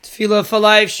Tefillah for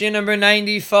Life, Shir number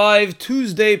 95,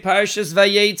 Tuesday, Parshas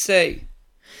Vayetze.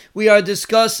 We are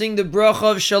discussing the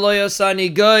bracha of Shelo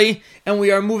Yasani Goy, and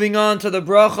we are moving on to the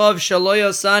bracha of Shelo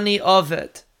Yasani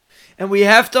Oved. And we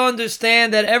have to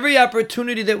understand that every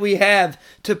opportunity that we have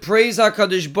to praise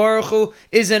HaKadosh Baruch Hu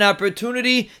is an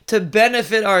opportunity to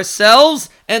benefit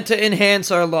ourselves and to enhance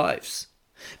our lives.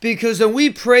 Because when we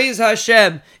praise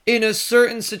Hashem in a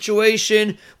certain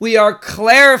situation, we are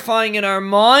clarifying in our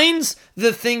minds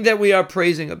the thing that we are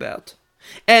praising about.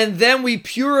 And then we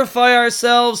purify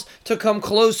ourselves to come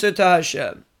closer to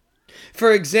Hashem.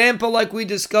 For example, like we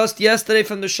discussed yesterday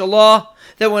from the Shalah,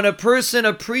 that when a person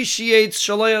appreciates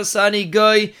Shelo Yasani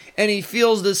Goy and he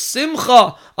feels the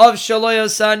simcha of Shelo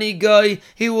Yasani Goy,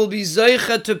 he will be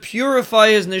zeicha to purify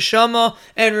his neshama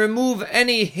and remove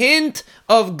any hint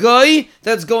of Goy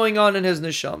that's going on in his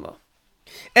neshama.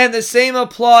 And the same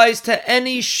applies to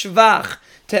any shvach,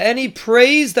 to any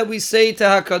praise that we say to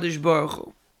HaKadosh Baruch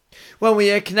Hu. When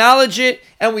we acknowledge it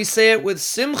and we say it with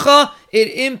simcha, it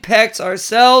impacts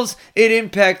ourselves, it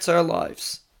impacts our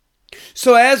lives.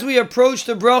 So as we approach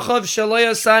the bracha of Shelo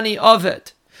Yasani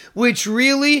Oved, which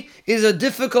really is a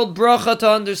difficult bracha to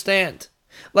understand,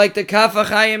 like the Kaf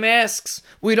HaChaim asks,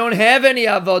 we don't have any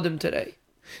avodim today.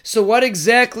 So what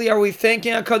exactly are we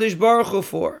thanking HaKadosh Baruch Hu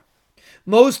for?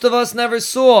 Most of us never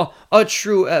saw a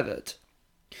true Eved.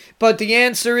 But the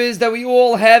answer is that we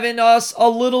all have in us a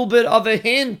little bit of a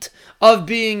hint of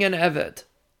being an Eved.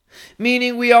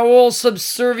 Meaning we are all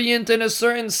subservient in a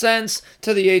certain sense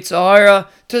to the Yetzer Hara,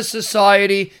 to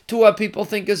society, to what people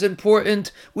think is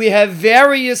important. We have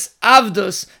various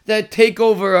avdos that take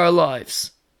over our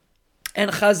lives.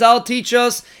 And Chazal teach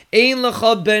us, Ein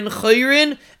lecha ben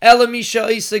chayrin ela mi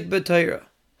she'osek b'Torah.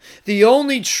 The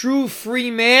only true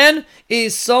free man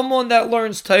is someone that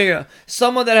learns Torah,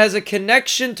 someone that has a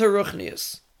connection to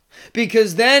Ruchnius.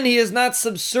 Because then he is not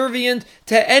subservient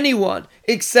to anyone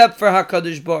except for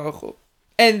HaKadosh Baruch Hu.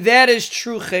 And that is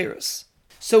true Cheres.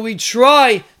 So we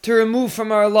try to remove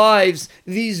from our lives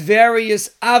these various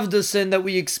avdosin that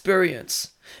we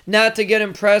experience. Not to get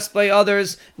impressed by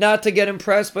others, not to get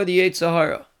impressed by the Yetzer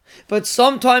Hara. But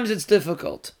sometimes it's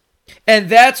difficult. And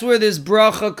that's where this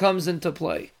bracha comes into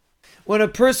play. When a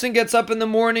person gets up in the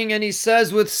morning and he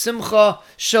says with simcha,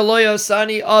 Shelo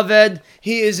Yasani Oved,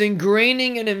 he is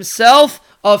ingraining in himself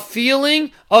a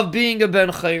feeling of being a ben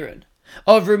chayrin,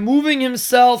 of removing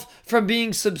himself from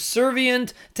being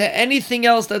subservient to anything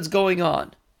else that's going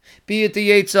on. Be it the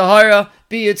Yetzer Hara,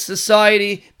 be it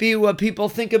society, be it what people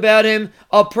think about him,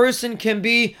 a person can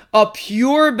be a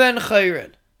pure ben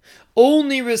chayrin.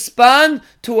 Only respond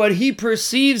to what he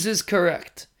perceives is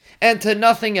correct, and to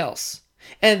nothing else.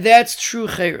 And that's true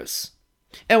Cheres.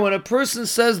 And when a person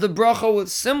says the bracha with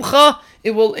simcha,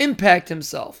 it will impact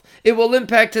himself. It will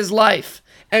impact his life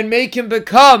and make him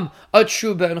become a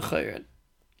true ben chayrin.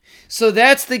 So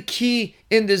that's the key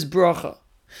in this bracha.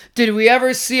 Did we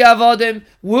ever see avodim?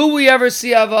 Will we ever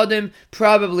see avodim?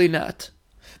 Probably not.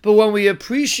 But when we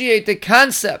appreciate the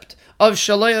concept of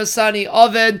Shelo Yasani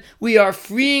Oved, we are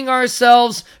freeing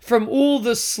ourselves from all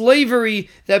the slavery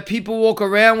that people walk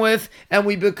around with, and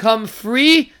we become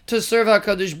free to serve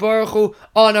HaKadosh Baruch Hu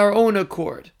on our own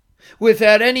accord,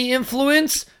 without any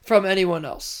influence from anyone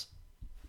else.